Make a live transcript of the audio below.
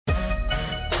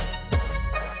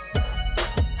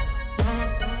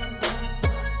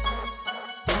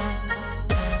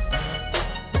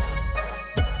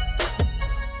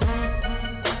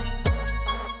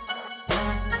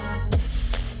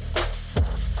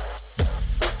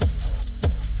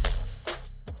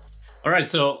All right,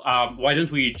 so why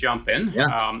don't we jump in?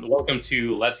 Yeah. Welcome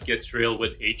to Let's Get Real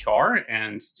with HR.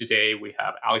 And today we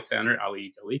have Alexander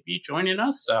Ali Dalipi joining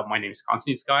us. My name is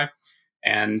Constantine Sky.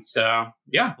 And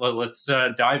let's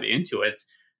dive into it.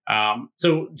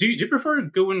 So do you prefer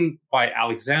going by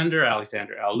Alexander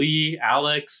Ali,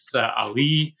 Alex,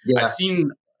 Ali? Yeah. I've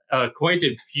seen quite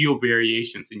a few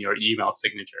variations in your email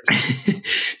signatures.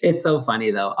 It's so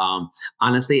funny though.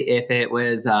 Honestly, if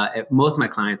most of my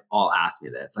clients all ask me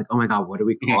this, like, oh my God, what do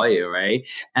we call you? Right.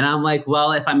 And I'm like,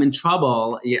 well, if I'm in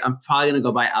trouble, I'm probably going to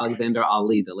go by Alexander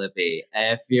Ali Dalipi.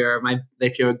 If you're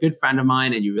a good friend of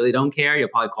mine and you really don't care, you'll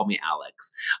probably call me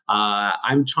Alex.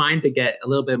 I'm trying to get a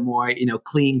little bit more,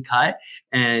 clean cut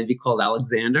and be called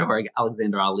Alexander or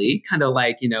Alexander Ali, kind of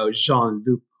like,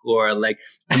 Jean-Luc or like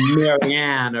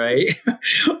Marianne, right?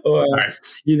 Or, Nice.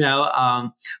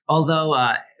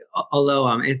 although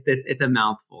it's a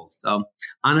mouthful. So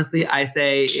honestly, I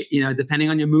say,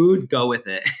 depending on your mood, go with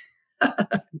it.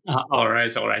 All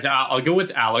right. I'll go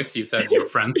with Alex. You said your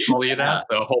friends call you that,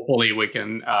 so hopefully we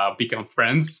can become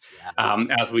friends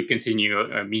as we continue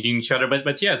meeting each other.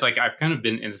 But yeah, it's like I've kind of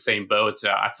been in the same boat.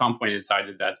 At some point, I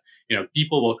decided that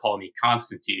people will call me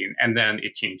Constantine, and then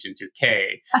it changed into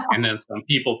K, and then some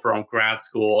people from grad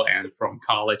school and from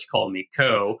college call me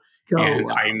Co. And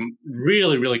wow. I'm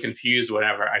really, really confused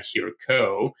whenever I hear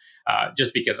Co,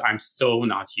 just because I'm so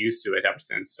not used to it ever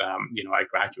since I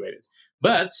graduated.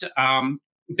 But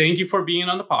thank you for being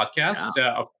on the podcast.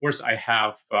 Yeah. Of course, I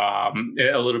have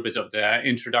a little bit of the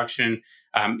introduction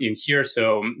in here.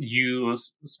 So you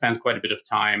spent quite a bit of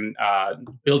time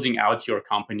building out your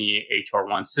company,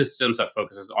 HR1 Systems, that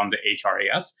focuses on the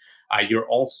HRIS. You're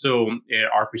also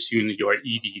are pursuing your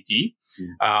EDD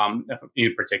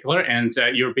in particular, and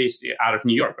you're based out of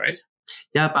New York, right?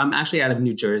 Yep, I'm actually out of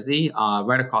New Jersey,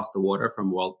 right across the water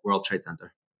from World Trade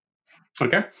Center.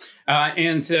 Okay.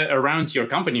 And around your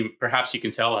company, perhaps you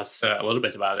can tell us a little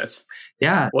bit about it.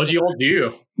 Yeah. What do you all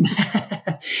do?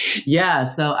 Yeah.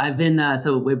 So I've been,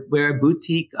 we're a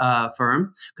boutique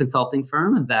consulting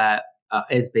firm that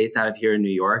is based out of here in New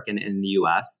York and in the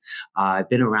US. I've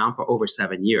been around for over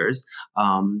 7 years.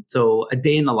 So a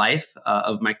day in the life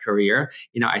of my career,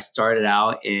 I started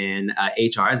out in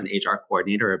HR as an HR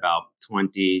coordinator about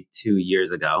 22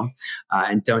 years ago.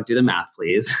 And don't do the math,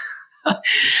 please.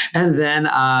 And then,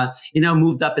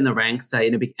 moved up in the ranks,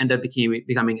 ended up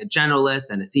becoming a generalist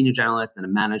and a senior generalist and a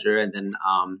manager. And then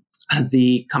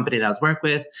the company that I was working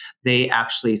with, they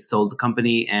actually sold the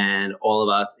company, and all of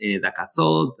us that got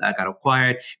sold, that got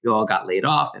acquired, we all got laid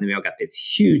off, and then we all got these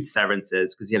huge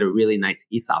severances because we had a really nice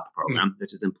ESOP program,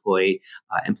 which is employee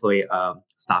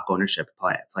stock ownership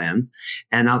plans.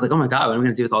 And I was like, oh my God, what am I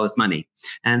going to do with all this money?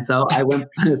 And so I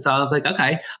was like,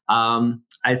 okay.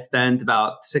 I spent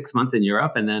about 6 months in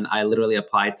Europe, and then I literally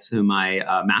applied to my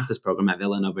master's program at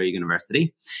Villanova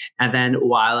University. And then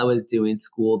while I was doing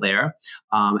school there,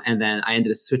 and then I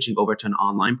ended up switching over to an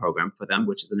online program for them,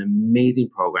 which is an amazing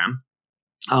program.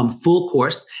 Full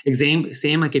course exam,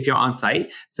 same like if you're on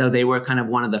site. So they were kind of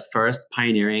one of the first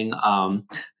pioneering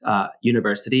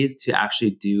universities to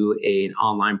actually do an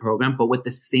online program, but with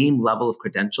the same level of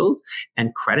credentials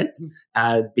and credits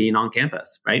as being on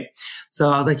campus, right? So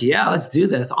I was like, yeah, let's do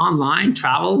this. Online,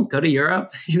 travel, go to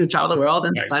Europe, travel the world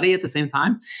and study at the same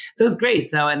time. So it was great.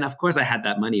 So, and of course I had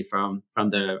that money from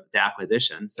the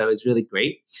acquisition. So it was really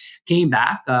great. Came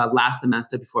back last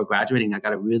semester before graduating. I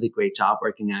got a really great job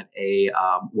working at a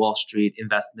Wall Street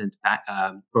investment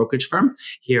brokerage firm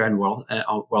here in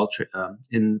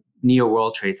in near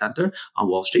World Trade Center on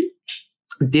Wall Street.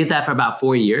 Did that for about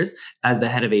 4 years as the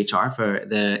head of HR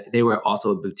they were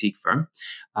also a boutique firm.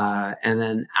 And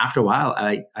then after a while,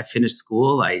 I finished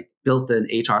school. I built an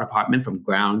HR department from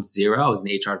ground zero. I was an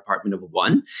HR department of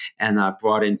 1 and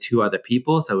brought in 2 other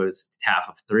people. So it was staff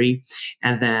of 3.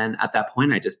 And then at that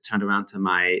point, I just turned around to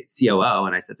my COO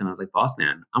and I said to him, I was like, boss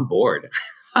man, I'm bored.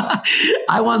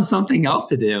 I want something else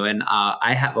to do. And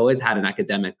I have always had an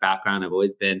academic background. I've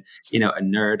always been, a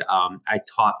nerd. I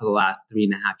taught for the last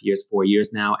 4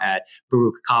 years now at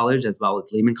Baruch College as well as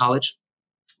Lehman College,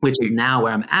 which is now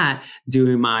where I'm at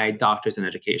doing my doctorate in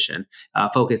education,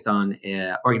 focused on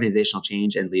organizational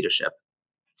change and leadership.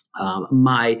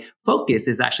 My focus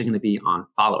is actually going to be on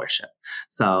followership.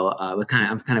 So I'm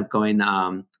kind of going.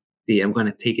 I'm going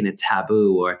to take in a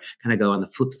taboo or kind of go on the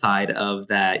flip side of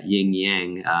that yin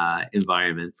yang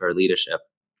environment for leadership.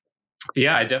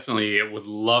 Yeah, I definitely would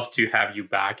love to have you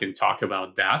back and talk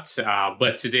about that.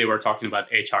 But today we're talking about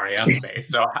HRIS space.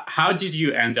 So how did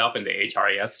you end up in the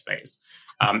HRIS space?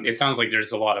 It sounds like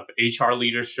there's a lot of HR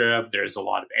leadership, there's a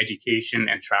lot of education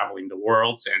and traveling the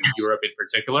world, and Europe in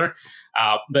particular.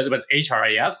 But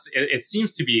HRIS, it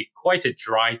seems to be quite a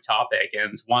dry topic,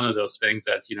 and one of those things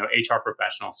that HR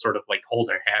professionals sort of like hold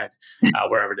their head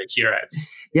wherever they hear it.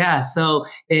 Yeah, so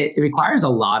it requires a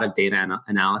lot of data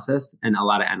analysis and a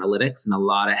lot of analytics and a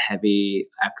lot of heavy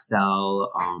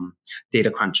Excel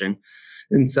data crunching.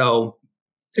 And so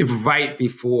right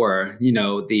before,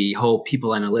 the whole people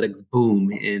analytics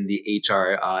boom in the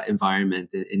HR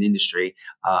environment in industry,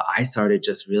 I started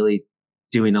just really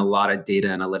doing a lot of data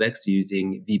analytics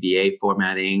using VBA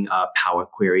formatting, Power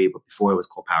Query. But before it was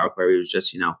called Power Query, it was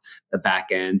just, the back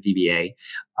end VBA.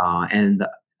 And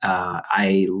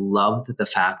I loved the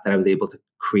fact that I was able to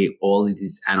create all of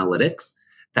these analytics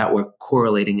that were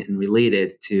correlating and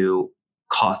related to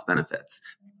cost benefits,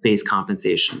 base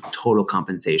compensation, total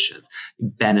compensations,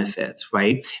 benefits,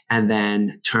 right? And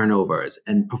then turnovers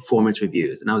and performance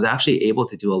reviews. And I was actually able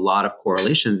to do a lot of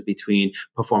correlations between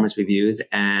performance reviews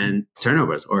and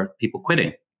turnovers or people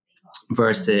quitting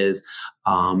versus,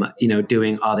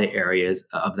 doing other areas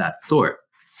of that sort.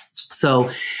 So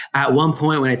at one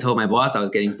point when I told my boss, I was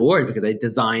getting bored because I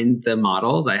designed the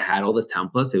models. I had all the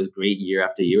templates. It was great year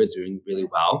after year. It was doing really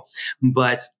well.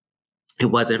 But it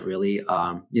wasn't really,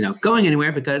 going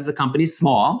anywhere because the company's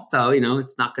small. So,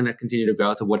 it's not going to continue to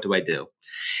grow. So what do I do?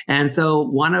 And so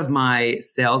one of my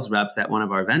sales reps at one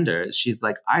of our vendors, she's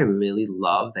like, I really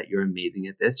love that you're amazing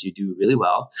at this. You do really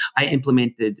well. I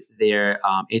implemented their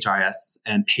HRIS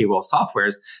and payroll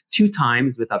softwares 2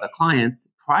 times with other clients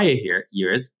prior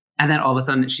years. And then all of a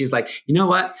sudden she's like, you know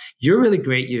what? You're really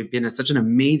great. You've been such an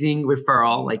amazing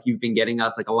referral. Like you've been getting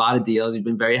us like a lot of deals. You've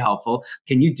been very helpful.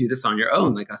 Can you do this on your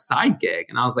own, like a side gig?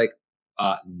 And I was like,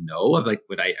 no. I'm like,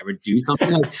 would I ever do something?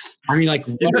 Like,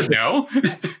 no.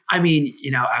 I mean,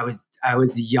 I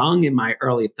was young in my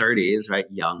early 30s, right?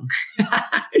 Young.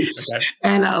 Okay.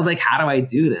 And I was like, how do I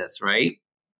do this? Right.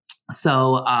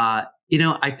 So, I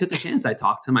took a chance. I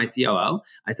talked to my COO.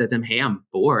 I said to him, hey, I'm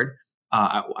bored.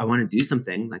 I want to do some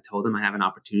things. I told him I have an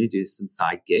opportunity to do some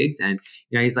side gigs. And,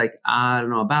 he's like, I don't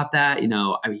know about that.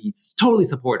 He's totally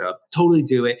supportive, totally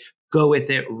do it, go with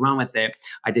it, run with it.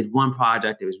 I did one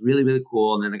project. It was really, really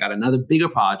cool. And then I got another bigger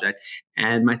project.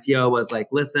 And my CEO was like,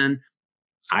 listen,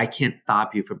 I can't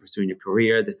stop you from pursuing your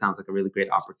career. This sounds like a really great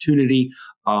opportunity.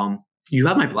 You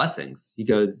have my blessings. He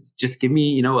goes, just give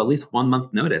me, at least 1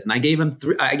 month notice. And I gave him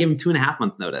 2.5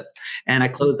 months notice, and I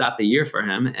closed out the year for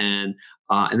him. And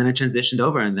then I transitioned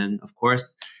over. And then of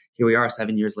course, here we are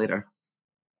 7 years later.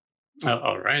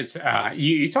 All right.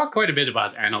 You talk quite a bit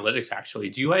about analytics, actually.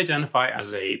 Do you identify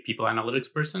as a people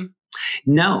analytics person?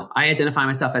 No, I identify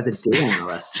myself as a data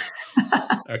analyst.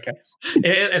 Okay.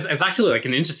 It's actually like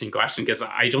an interesting question because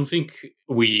I don't think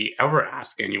we ever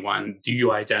ask anyone, do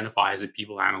you identify as a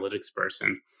people analytics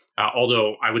person?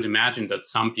 Although I would imagine that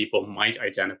some people might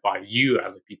identify you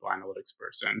as a people analytics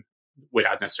person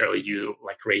without necessarily you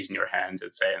like raising your hand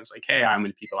and saying, it's like, hey, I'm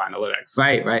in people analytics.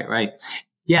 Right.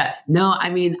 Yeah, no, I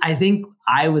mean, I think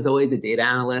I was always a data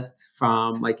analyst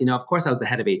from of course I was the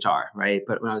head of HR, right?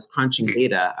 But when I was crunching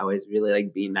data, I was really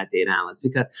like being that data analyst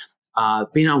because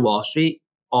being on Wall Street,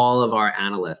 all of our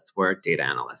analysts were data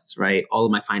analysts, right? All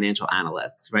of my financial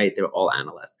analysts, right? They were all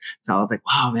analysts. So I was like,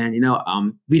 wow, man,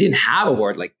 we didn't have a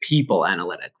word like people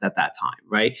analytics at that time,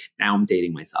 right? Now I'm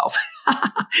dating myself.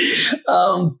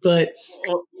 But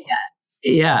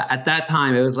yeah, at that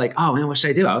time, it was like, oh man, what should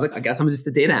I do? I was like, I guess I'm just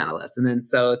a data analyst. And then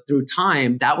so through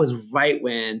time, that was right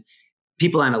when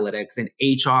people analytics and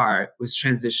HR was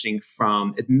transitioning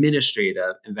from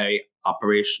administrative and very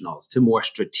operationals to more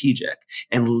strategic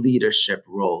and leadership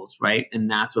roles, right? And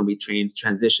that's when we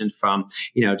transitioned from,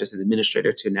 just an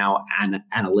administrator to now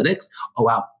analytics. Oh,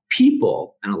 wow.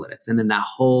 People analytics. And then that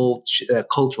whole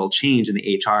cultural change in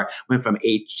the HR went from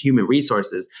human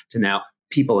resources to now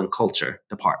people and culture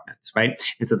departments, right?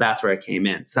 And so that's where I came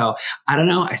in. So I don't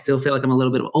know. I still feel like I'm a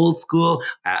little bit of old school.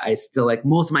 I still like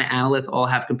most of my analysts all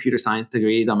have computer science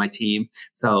degrees on my team.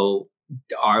 So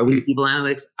are we people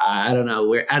analytics? I don't know.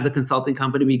 We're as a consulting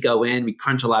company, we go in, we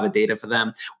crunch a lot of data for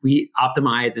them. We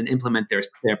optimize and implement their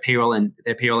payroll and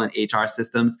HR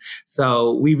systems.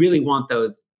 So we really want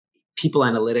those people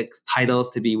analytics titles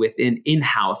to be within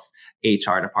in-house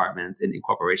HR departments in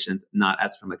corporations, not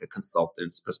as from like a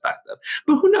consultant's perspective.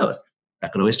 But who knows?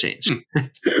 That could always change.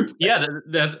 Yeah,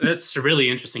 that's a really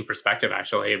interesting perspective,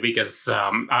 actually, because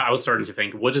I was starting to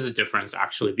think, what is the difference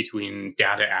actually between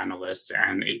data analysts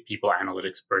and a people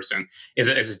analytics person? Is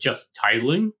it just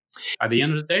titling at the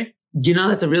end of the day?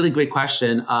 That's a really great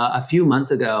question. A few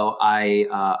months ago,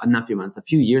 a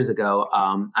few years ago,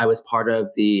 I was part of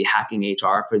the Hacking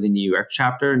HR for the New York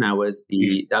chapter, and that was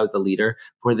the leader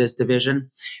for this division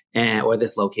or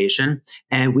this location.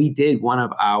 And we did one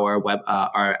of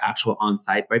our actual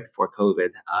on-site right before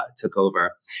COVID took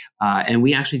over, and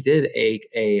we actually did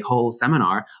a whole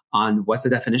seminar on what's the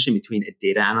definition between a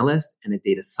data analyst and a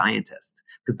data scientist,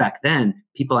 because back then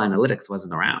people analytics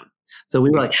wasn't around. So we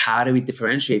were like, how do we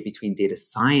differentiate between data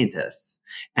scientists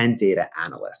and data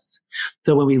analysts?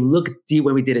 So when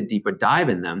we did a deeper dive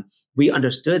in them, we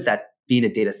understood that being a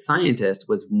data scientist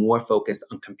was more focused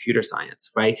on computer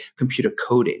science, right? Computer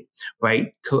coding,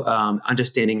 right?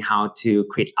 Understanding how to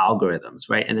create algorithms,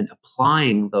 right? And then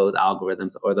applying those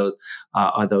algorithms or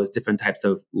those different types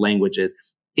of languages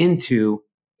into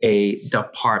a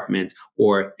department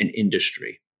or an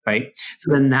industry, right? So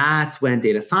then that's when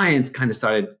data science kind of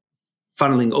started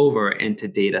funneling over into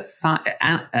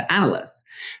analysts.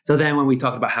 So then when we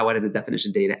talk about what is the definition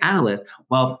of data analyst,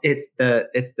 well, it's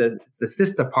the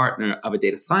sister partner of a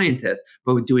data scientist,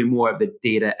 but we're doing more of the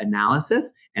data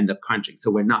analysis and the crunching.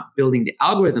 So we're not building the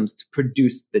algorithms to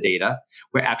produce the data.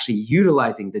 We're actually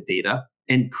utilizing the data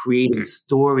and creating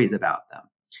stories about them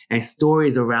and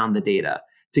stories around the data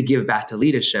to give back to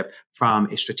leadership from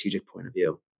a strategic point of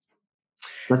view.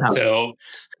 So,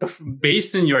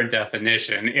 based on your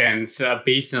definition and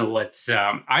based on what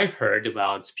I've heard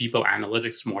about people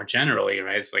analytics more generally,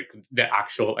 right? It's like the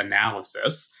actual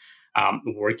analysis,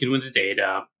 working with the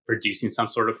data, producing some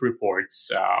sort of reports,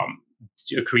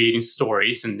 creating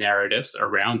stories and narratives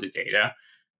around the data.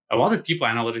 A lot of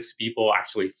analytics people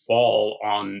actually fall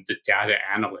on the data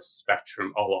analyst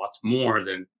spectrum a lot more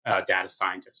than data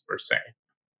scientists per se.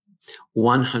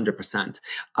 100%.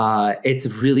 It's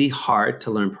really hard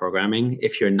to learn programming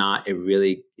if you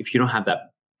don't have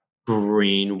that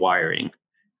brain wiring,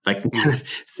 if I can kind of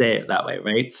say it that way,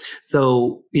 right?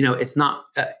 So,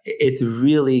 it's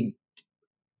really,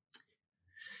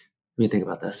 let me think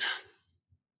about this.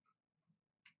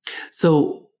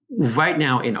 So right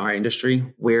now in our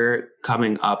industry, we're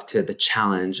coming up to the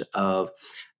challenge of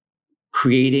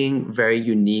creating very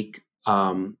unique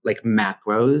like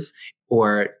macros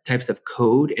or types of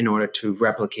code in order to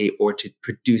replicate or to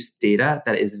produce data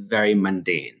that is very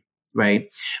mundane,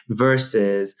 right?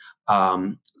 Versus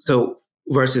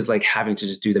like having to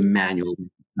just do the manual.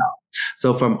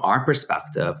 So from our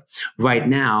perspective, right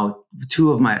now,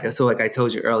 like I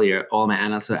told you earlier, all my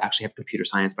analysts actually have computer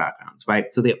science backgrounds,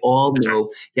 right? So they all know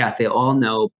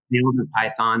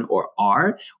Python or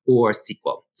R or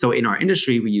SQL. So in our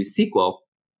industry, we use SQL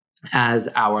as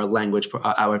our language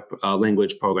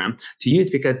program to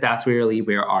use, because that's really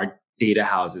where our data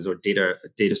houses or data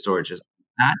storage is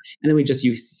at. And then we just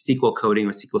use SQL coding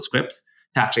or SQL scripts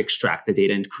to actually extract the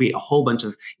data and create a whole bunch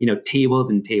of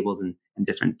tables and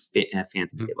different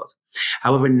fancy tables.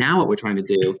 However, now what we're trying to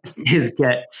do is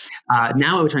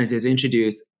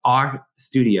introduce our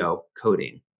studio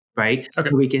coding. Right.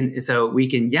 Okay. We can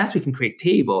create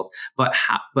tables, but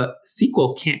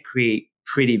SQL can't create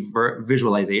pretty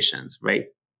visualizations, right?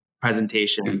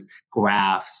 Presentations,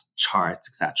 graphs, charts,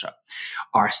 etc.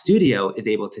 Our studio is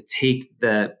able to take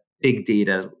the big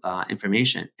data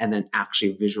information and then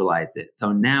actually visualize it.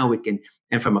 So now we can,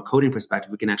 and from a coding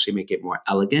perspective, we can actually make it more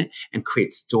elegant and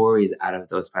create stories out of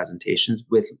those presentations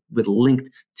with linked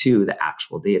to the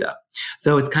actual data.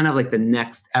 So it's kind of like the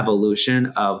next evolution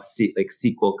of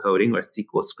SQL coding or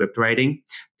SQL script writing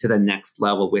to the next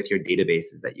level with your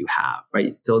databases that you have, right?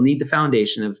 You still need the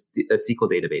foundation of SQL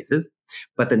databases,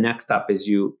 but the next step is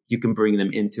you can bring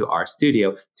them into our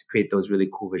studio to create those really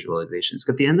cool visualizations. Because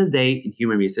at the end of the day, in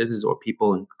human resources or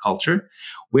people and culture,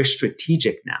 we're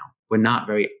strategic now. We're not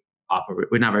very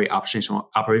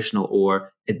operational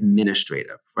or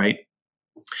administrative, right?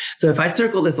 So if I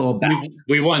circle this all back,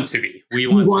 we want to be. We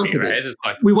want to be, right? It's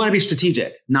like, we want to be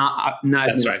strategic, not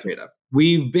administrative. Right.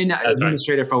 We've been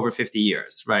administrative for over 50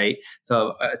 years, right?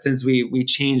 So since we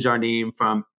changed our name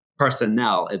from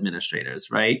personnel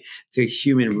administrators, right, to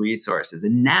human resources,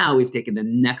 and now we've taken the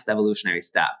next evolutionary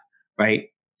step, right,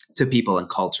 to people and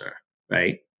culture,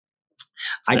 right?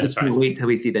 I just can't wait till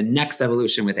we see the next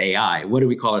evolution with AI. What do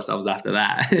we call ourselves after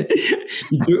that?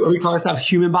 Do we call ourselves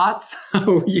human bots?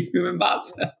 Are we human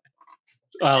bots?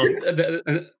 Well,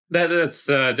 that's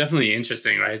definitely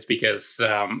interesting, right? Because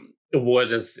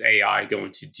what is AI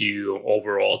going to do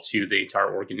overall to the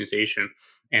entire organization?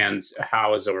 And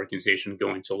how is the organization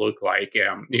going to look like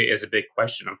is a big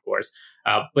question, of course.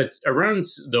 But around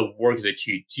the work that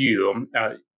you do,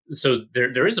 so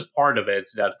there is a part of it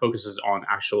that focuses on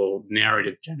actual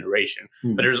narrative generation,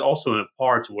 but there's also a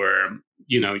part where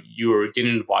you're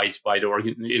getting invited by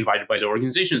the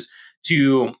organizations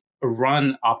to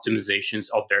run optimizations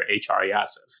of their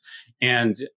HRISs,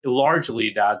 and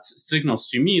largely that signals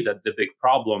to me that the big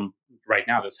problem right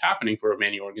now that's happening for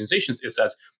many organizations is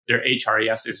that their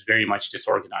HRIS is very much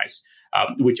disorganized.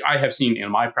 Which I have seen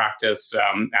in my practice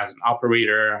as an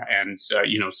operator and,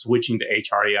 switching to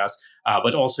HRIS,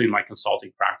 but also in my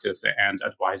consulting practice and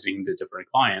advising the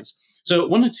different clients. So I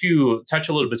wanted to touch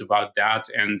a little bit about that,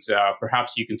 and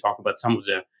perhaps you can talk about some of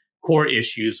the core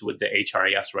issues with the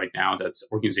HRIS right now that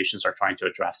organizations are trying to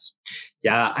address.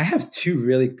 Yeah, I have two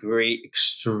really great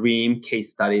extreme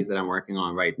case studies that I'm working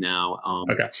on right now.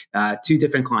 Two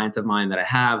different clients of mine that I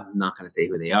have. I'm not going to say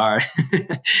who they are.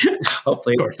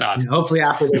 Hopefully, of course not. Hopefully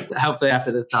after this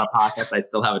podcast, I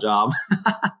still have a job.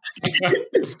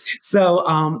 So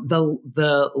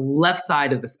the left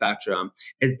side of the spectrum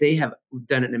is they have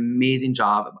done an amazing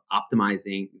job of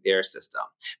optimizing their system,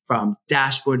 from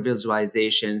dashboard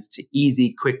visualizations to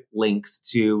easy, quick links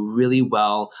to really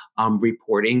well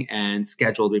reporting and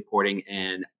scheduled reporting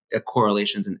and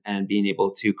correlations and being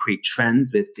able to create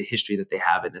trends with the history that they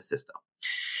have in the system.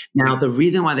 Now, the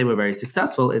reason why they were very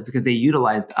successful is because they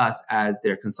utilized us as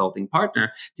their consulting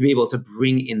partner to be able to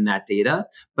bring in that data,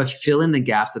 but fill in the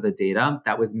gaps of the data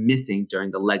that was missing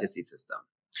during the legacy system.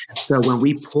 So when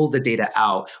we pulled the data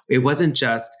out, it wasn't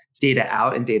just data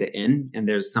out and data in. And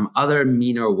there's some other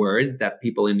meaner words that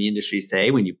people in the industry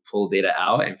say when you pull data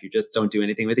out. And if you just don't do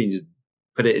anything with it, you just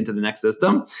put it into the next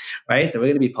system, right? So we're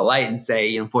going to be polite and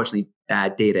say, unfortunately,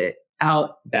 bad data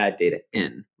out, bad data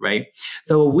in, right?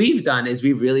 So what we've done is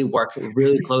we really worked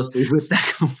really closely with that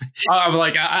company. I'm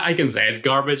like, I can say it: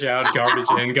 garbage out, garbage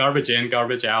in, garbage in,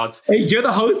 garbage out. Hey, you're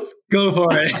the host. Go for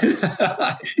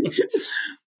it.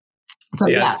 So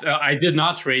I did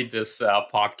not rate this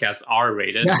podcast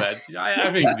R-rated, but I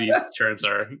think these terms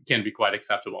can be quite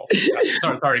acceptable.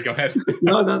 Sorry, go ahead.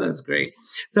 No, that's great.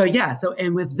 So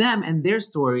and with them and their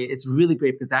story, it's really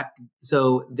great because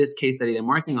so this case study I'm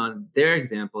working on, their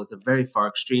example is a very far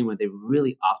extreme where they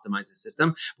really optimized the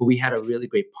system, but we had a really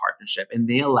great partnership and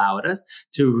they allowed us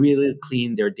to really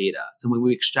clean their data. So when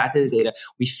we extracted the data,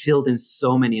 we filled in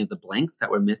so many of the blanks that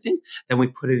were missing. Then we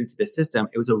put it into the system.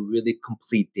 It was a really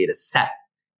complete data set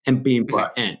and being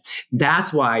brought in.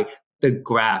 That's why the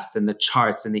graphs and the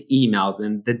charts and the emails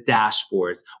and the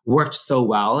dashboards worked so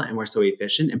well and were so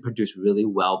efficient and produced really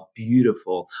well,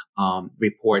 beautiful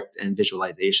reports and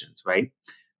visualizations, right?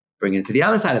 Bring it to the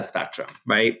other side of the spectrum,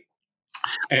 right?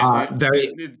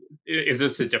 Is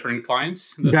this a different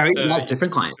client?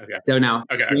 Different client. Okay. So now,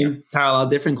 parallel,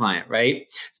 different client, right?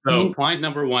 So client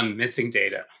number one, missing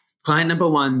data. Client number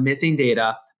one, missing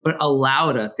data, but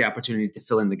allowed us the opportunity to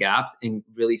fill in the gaps and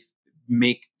really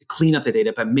clean up the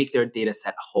data, but make their data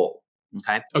set whole.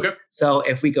 Okay. So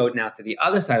if we go now to the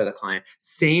other side of the client,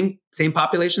 same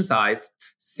population size,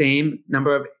 same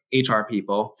number of HR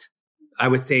people, I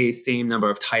would say same number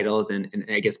of titles and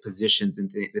I guess positions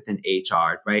within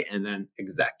HR, right? And then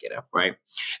executive, right?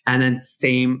 And then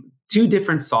same two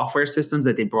different software systems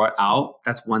that they brought out.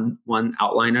 That's one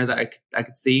outliner that I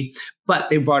could see, but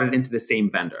they brought it into the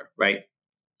same vendor, right?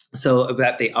 So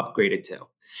that they upgraded to.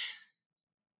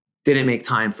 Didn't make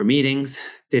time for meetings,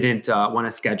 didn't want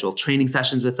to schedule training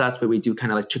sessions with us where we do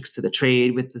kind of like tricks to the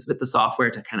trade with the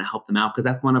software to kind of help them out. Because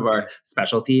that's one of our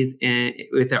specialties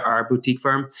with our boutique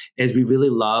firm is we really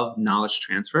love knowledge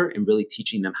transfer and really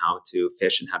teaching them how to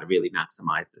fish and how to really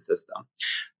maximize the system.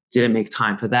 Didn't make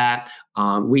time for that.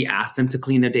 We asked them to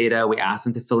clean their data. We asked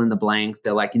them to fill in the blanks.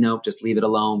 They're like, just leave it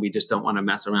alone. We just don't want to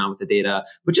mess around with the data,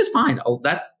 which is fine. Oh,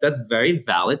 that's very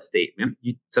valid statement.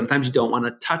 Sometimes you don't want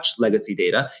to touch legacy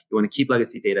data. You want to keep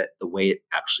legacy data the way it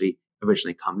actually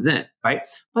originally comes in, right?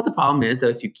 But the problem is that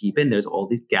if you keep in, there's all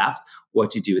these gaps.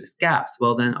 What do you do with these gaps?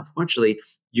 Well, then unfortunately,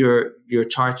 your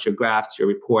charts, your graphs, your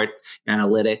reports, your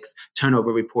analytics,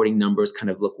 turnover reporting numbers kind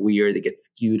of look weird. They get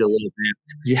skewed a little bit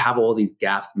because you have all these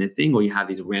gaps missing, or you have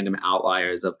these random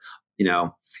outliers of,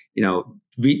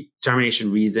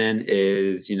 termination reason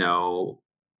is,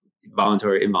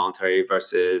 voluntary, involuntary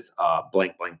versus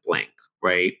blank, blank, blank.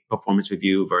 Right, performance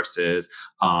review versus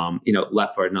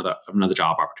left for another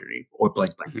job opportunity or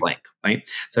blank, blank, blank. Right,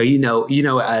 so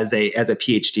as a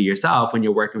PhD yourself, when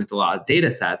you're working with a lot of data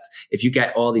sets, if you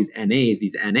get all these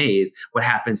NAs, what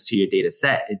happens to your data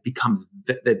set? It becomes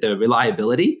the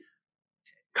reliability.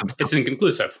 It's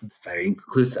inconclusive. Very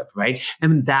inconclusive, right?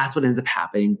 And that's what ends up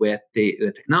happening with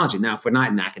the technology. Now, if we're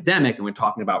not an academic and we're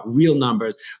talking about real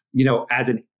numbers, as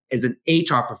an as an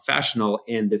HR professional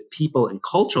in this people and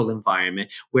cultural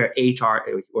environment where HR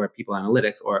or people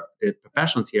analytics or the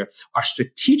professionals here are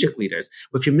strategic leaders.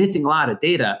 But if you're missing a lot of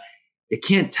data, you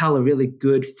can't tell a really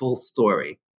good full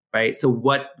story, right? So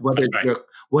what That's is right.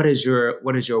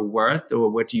 your worth, or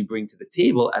what do you bring to the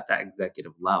table at that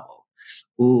executive level?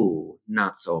 Ooh,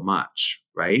 not so much,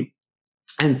 right?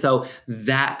 And so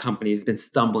that company has been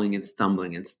stumbling and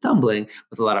stumbling and stumbling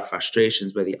with a lot of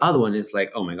frustrations, where the other one is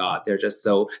like, oh my God, they were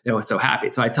so happy.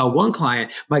 So I tell one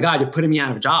client, my God, you're putting me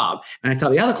out of a job. And I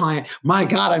tell the other client, my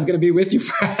God, I'm going to be with you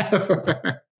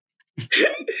forever.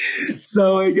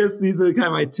 So I guess these are kind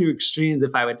of my two extremes.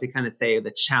 If I were to kind of say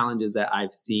the challenges that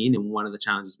I've seen, and one of the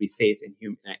challenges we face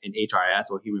in HRIS,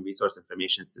 or human resource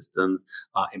information systems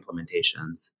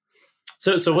implementations.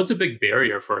 So what's a big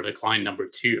barrier for the client number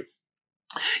two?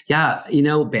 Yeah,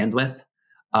 bandwidth.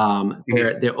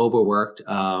 They're overworked,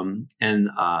 and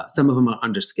some of them are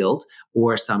underskilled,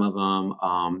 or some of them,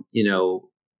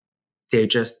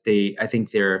 I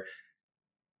think they're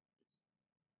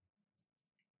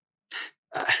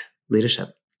leadership.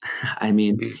 I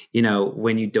mean,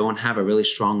 when you don't have a really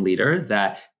strong leader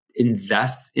that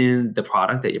invests in the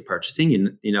product that you're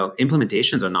purchasing,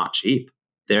 implementations are not cheap.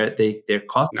 They're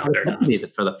cost No, they're not.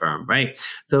 for the firm, right?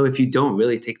 So if you don't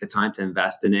really take the time to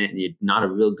invest in it, and you're not a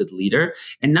real good leader,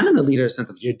 and not in the leader sense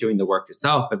of you're doing the work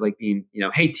yourself, but like being,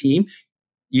 hey team,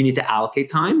 you need to allocate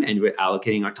time, and we're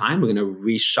allocating our time. We're going to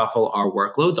reshuffle our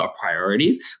workloads, our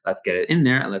priorities. Let's get it in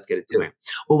there and let's get it doing.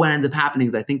 Well, what ends up happening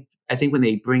is I think when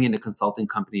they bring in a consulting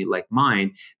company like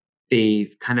mine, I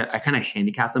kind of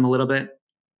handicap them a little bit.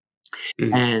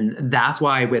 Mm-hmm. And that's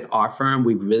why with our firm,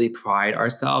 we really pride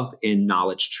ourselves in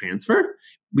knowledge transfer.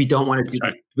 We don't want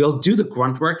to we'll do the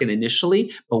grunt work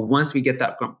initially, but once we get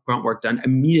that grunt work done,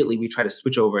 immediately we try to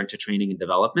switch over into training and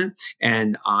development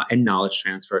and knowledge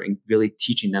transfer, and really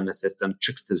teaching them the system,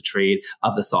 tricks to the trade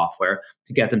of the software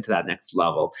to get them to that next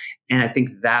level. And I think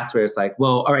that's where it's like,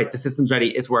 well, all right, the system's ready.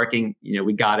 It's working.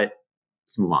 We got it.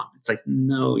 Let's move on. It's like,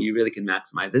 no, you really can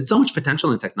maximize. There's so much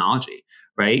potential in technology,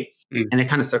 right? And it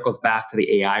kind of circles back to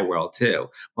the AI world too.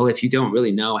 Well, if you don't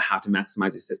really know how to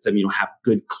maximize your system, you don't have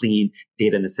good, clean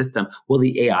data in the system, will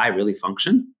the AI really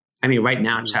function? I mean, right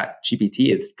now,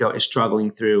 ChatGPT is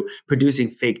struggling through producing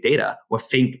fake data, or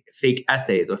fake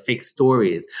essays, or fake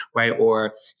stories, right?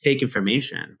 Or fake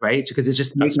information, right? Because it's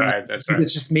just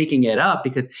it's just making it up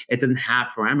because it doesn't have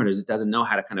parameters. It doesn't know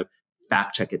how to kind of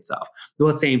fact check itself.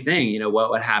 Well, same thing.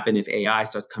 What would happen if AI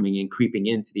starts coming in, creeping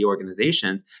into the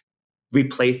organizations,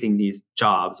 replacing these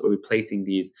jobs or replacing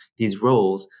these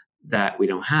roles that we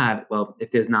don't have? Well,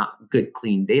 if there's not good,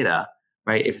 clean data,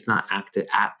 right? If it's not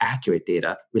accurate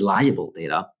data, reliable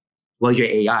data, well, your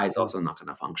AI is also not going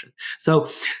to function. So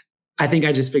I think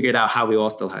I just figured out how we all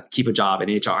still keep a job in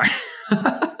HR.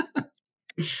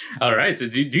 All right, so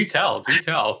do tell.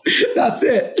 That's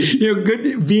it.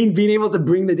 Good being able to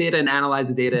bring the data and analyze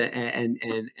the data, and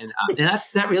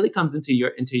that really comes into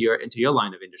your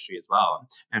line of industry as well,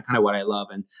 and kind of what I love.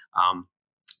 And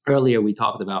earlier we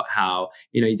talked about how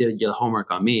you did your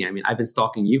homework on me. I mean, I've been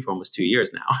stalking you for almost 2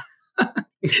 years now.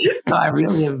 So I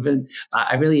really have been.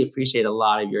 I really appreciate a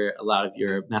lot of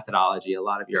your methodology, a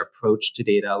lot of your approach to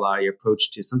data, a lot of your approach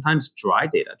to sometimes dry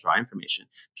data, dry information,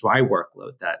 dry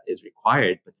workload that is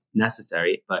required but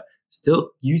necessary. But still,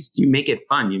 you make it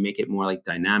fun. You make it more like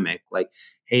dynamic. Like,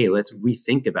 hey, let's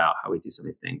rethink about how we do some of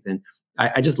these things. And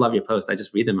I just love your posts. I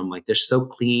just read them. I'm like, they're so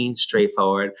clean,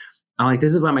 straightforward. I'm like,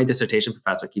 this is what my dissertation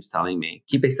professor keeps telling me.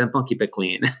 Keep it simple, keep it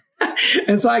clean.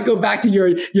 And so I go back to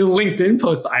your LinkedIn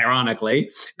post, ironically.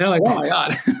 And I'm like, oh my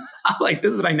God. I'm like,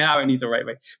 this is what I need to write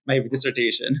my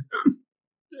dissertation.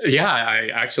 Yeah, I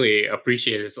actually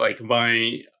appreciate it. It's like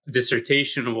my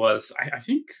dissertation was, I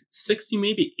think, 60,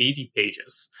 maybe 80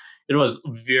 pages. It was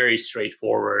very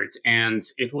straightforward, and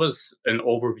it was an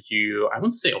overview, I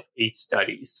wouldn't say of 8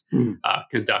 studies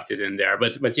conducted in there.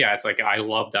 But yeah, it's like I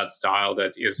love that style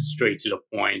that is straight to the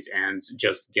point and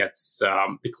just gets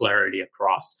the clarity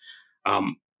across.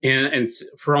 And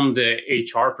from the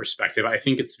HR perspective, I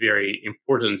think it's very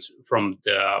important from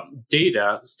the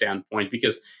data standpoint,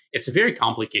 because it's a very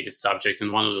complicated subject,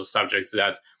 and one of those subjects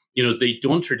that they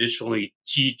don't traditionally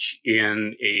teach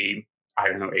in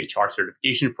HR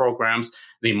certification programs.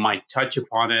 They might touch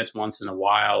upon it once in a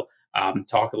while,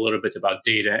 talk a little bit about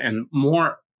data, and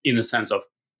more in the sense of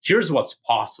here's what's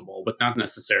possible, but not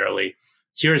necessarily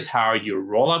here's how you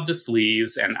roll up the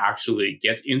sleeves and actually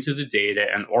get into the data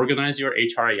and organize your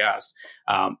HRIS.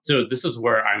 So this is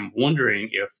where I'm wondering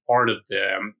if part of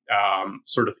the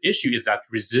sort of issue is that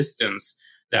resistance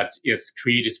that is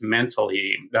created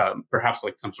mentally, perhaps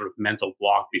like some sort of mental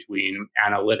block between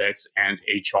analytics and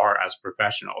HR as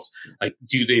professionals. Like,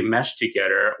 do they mesh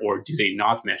together or do they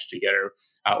not mesh together?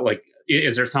 Like,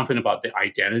 is there something about the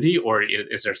identity, or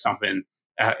is there something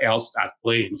else at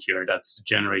play in here that's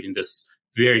generating this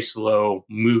very slow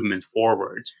movement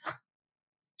forward?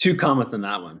 Two comments on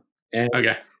that one.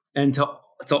 Okay. And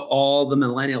to all the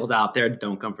millennials out there,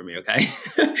 don't come for me, okay?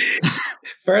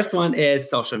 First one is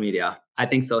social media. I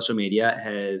think social media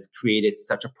has created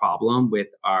such a problem with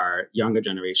our younger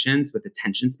generations with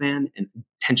attention span and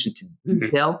attention to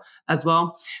detail as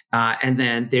well. And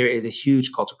then there is a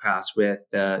huge culture clash with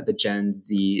the Gen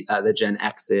Z, the Gen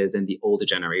X's, and the older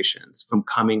generations from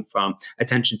coming from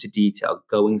attention to detail,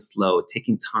 going slow,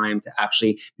 taking time to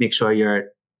actually make sure your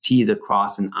T's are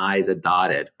crossed and I's are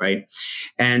dotted, right?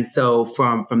 And so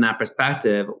from that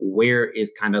perspective, where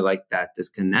is kind of like that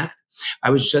disconnect? I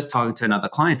was just talking to another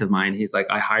client of mine. He's like,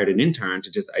 I hired an intern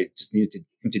I just needed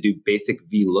him to do basic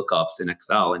V lookups in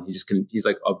Excel. And he's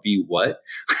like, a V what?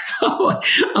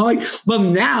 I'm like, well,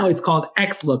 now it's called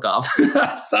X lookup.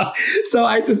 so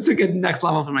I just took it next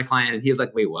level for my client. And he was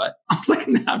like, wait, what? I was like,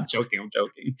 no, I'm joking.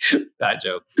 Bad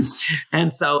joke.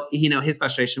 And so, his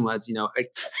frustration was,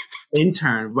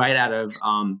 intern right out of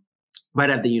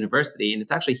the university, and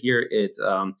it's actually here. It's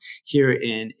here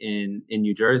in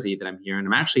New Jersey that I'm here, and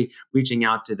I'm actually reaching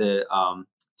out to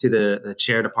the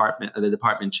chair department, the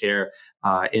department chair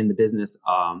in the business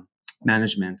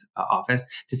management office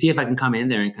to see if I can come in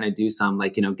there and kind of do some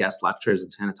guest lectures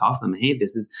and kind of talk to them. Hey,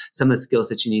 this is some of the skills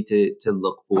that you need to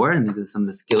look for, and these are some of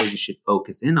the skills you should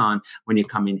focus in on when you're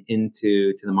coming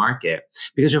into the market.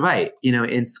 Because you're right,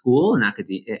 in school and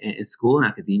academia,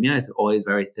 it's always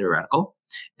very theoretical.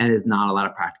 And there's not a lot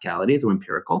of practicalities or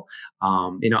empirical,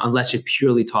 unless you're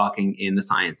purely talking in the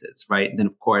sciences, right? Then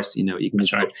of course, you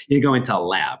go into a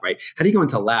lab, right? How do you go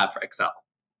into a lab for Excel?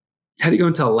 How do you go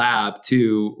into a lab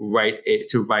to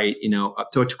create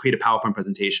a PowerPoint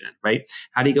presentation, right?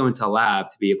 How do you go into a lab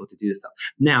to be able to do this stuff?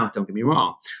 Now, don't get me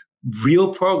wrong,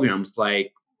 real programs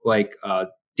like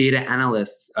data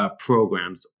analyst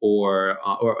programs or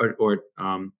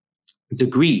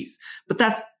degrees, but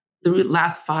that's the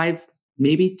last 5,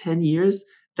 maybe 10 years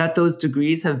that those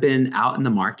degrees have been out in the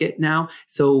market now.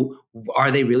 So are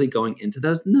they really going into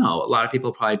those? No. A lot of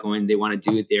people are probably they want to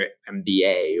do their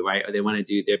MBA, right? Or they want to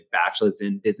do their bachelor's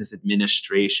in business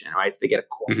administration, right? So they get a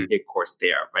course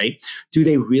there, right? Do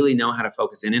they really know how to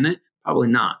focus in it? Probably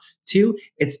not. 2,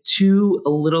 it's too a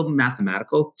little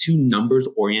mathematical, too numbers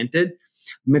oriented.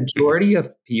 Majority of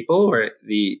people, or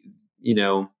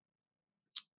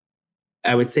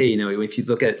I would say, if you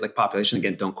look at population,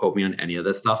 again, don't quote me on any of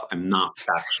this stuff. I'm not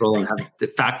factual, and have to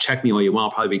fact check me all you want.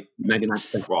 I'll probably be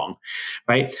 99% wrong,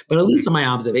 right? But at least from my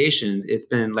observations, it's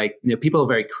been people are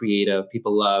very creative.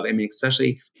 People love,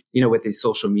 especially, with the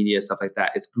social media, stuff like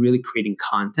that, it's really creating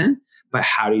content, but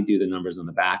how do you do the numbers on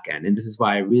the back end? And this is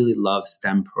why I really love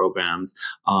STEM programs,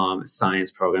 science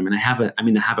program. And I have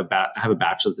a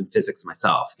bachelor's in physics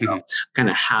myself. So kind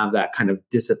of have that kind of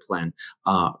discipline,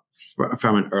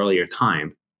 from an earlier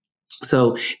time.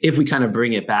 So if we kind of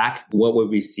bring it back, what would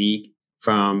we see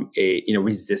from a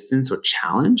resistance or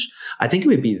challenge? I think it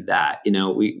would be that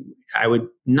I would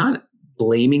not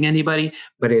blaming anybody,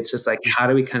 but it's just how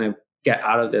do we kind of get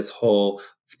out of this whole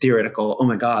theoretical, oh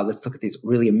my God, let's look at these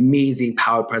really amazing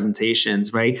power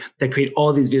presentations, right? That create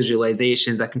all these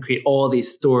visualizations, that can create all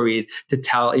these stories to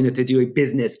tell, to do a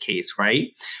business case, right?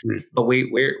 But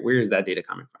where is that data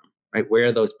coming from? Right? Where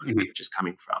are those pictures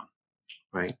coming from?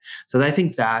 Right. So I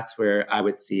think that's where I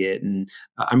would see it. And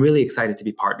I'm really excited to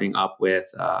be partnering up with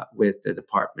the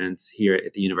departments here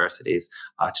at the universities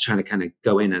to try to kind of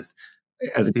go in as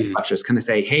a lecturers, kind of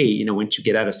say, hey, once you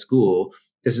get out of school,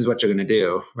 this is what you're going to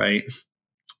do. Right.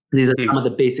 These are some of the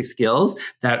basic skills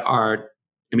that are,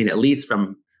 at least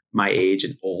from my age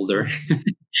and older,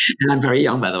 and I'm very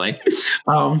young, by the way. That's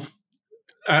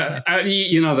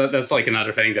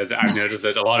another thing that I've noticed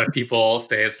that a lot of people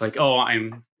say it's oh,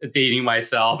 I'm dating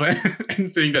myself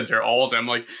and think that they're old. I'm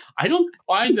like, I don't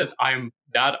find that I'm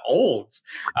that old.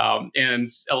 And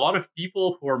a lot of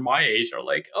people who are my age are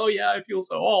like, oh yeah, I feel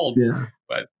so old. Yeah.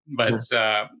 But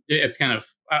it's kind of,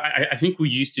 I think we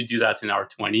used to do that in our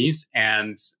 20s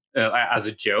and as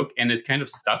a joke, and it kind of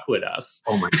stuck with us.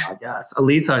 Oh my God, yes. At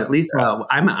least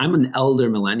I'm an elder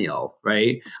millennial,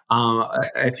 right?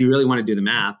 If you really want to do the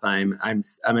math, I'm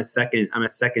a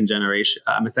second generation.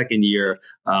 I'm a second year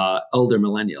elder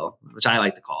millennial, which I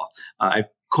like to call. I've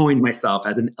coined myself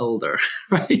as an elder,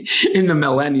 right, in the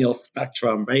millennial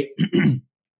spectrum, right?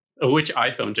 Which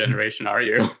iPhone generation are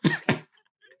you?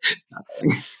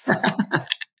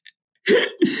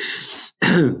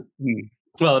 Hmm.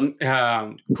 Well,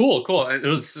 cool. It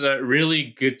was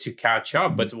really good to catch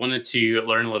up, but wanted to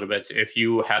learn a little bit if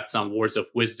you had some words of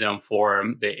wisdom for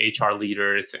the HR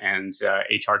leaders and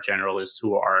HR generalists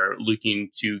who are looking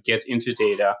to get into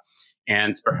data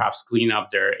and perhaps clean up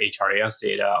their HRIS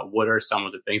data. What are some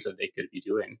of the things that they could be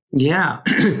doing? Yeah.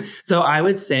 So I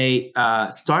would say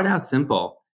start out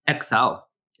simple. Excel.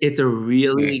 It's a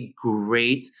really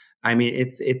great. I mean,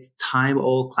 it's time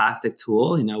old classic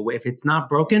tool. You know, if it's not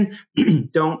broken,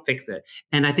 don't fix it.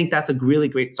 And I think that's a really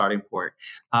great starting point.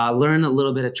 Learn a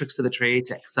little bit of tricks of the trade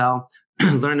to Excel.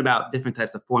 Learn about different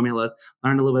types of formulas.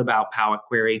 Learn a little bit about Power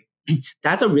Query.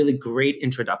 That's a really great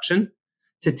introduction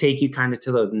to take you kind of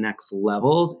to those next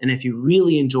levels. And if you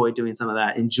really enjoy doing some of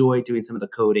that, enjoy doing some of the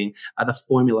coding, the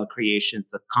formula creations,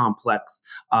 the complex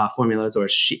formulas or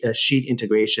sheet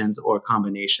integrations or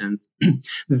combinations,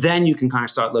 then you can kind of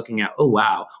start looking at, oh,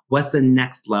 wow, what's the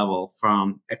next level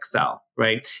from Excel,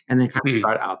 right? And then kind of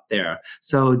start out there.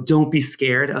 So don't be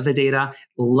scared of the data.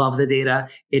 Love the data.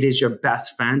 It is your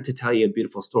best friend to tell you a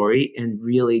beautiful story and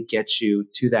really get you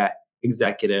to that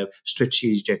executive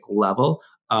strategic level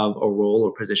of a role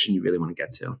or position you really want to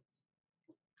get to.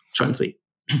 Short and sweet.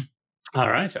 All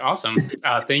right, awesome.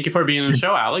 Thank you for being on the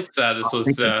show, Alex. This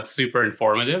was super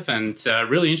informative and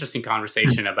really interesting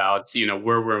conversation about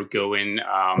where we're going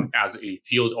as a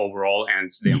field overall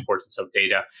and the importance of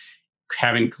data,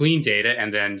 having clean data,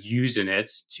 and then using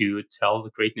it to tell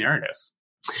the great narratives.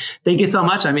 Thank you so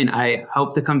much. I mean, I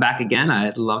hope to come back again.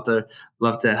 I'd love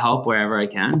to help wherever I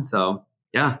can. So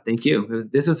yeah, thank you.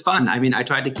 This was fun. I mean, I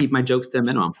tried to keep my jokes to a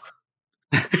minimum.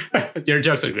 Your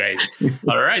jokes are great.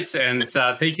 All right. And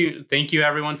thank you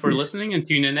everyone for listening and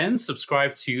tuning in.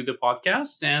 Subscribe to the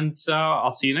podcast and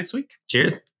I'll see you next week.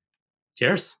 Cheers.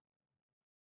 Cheers.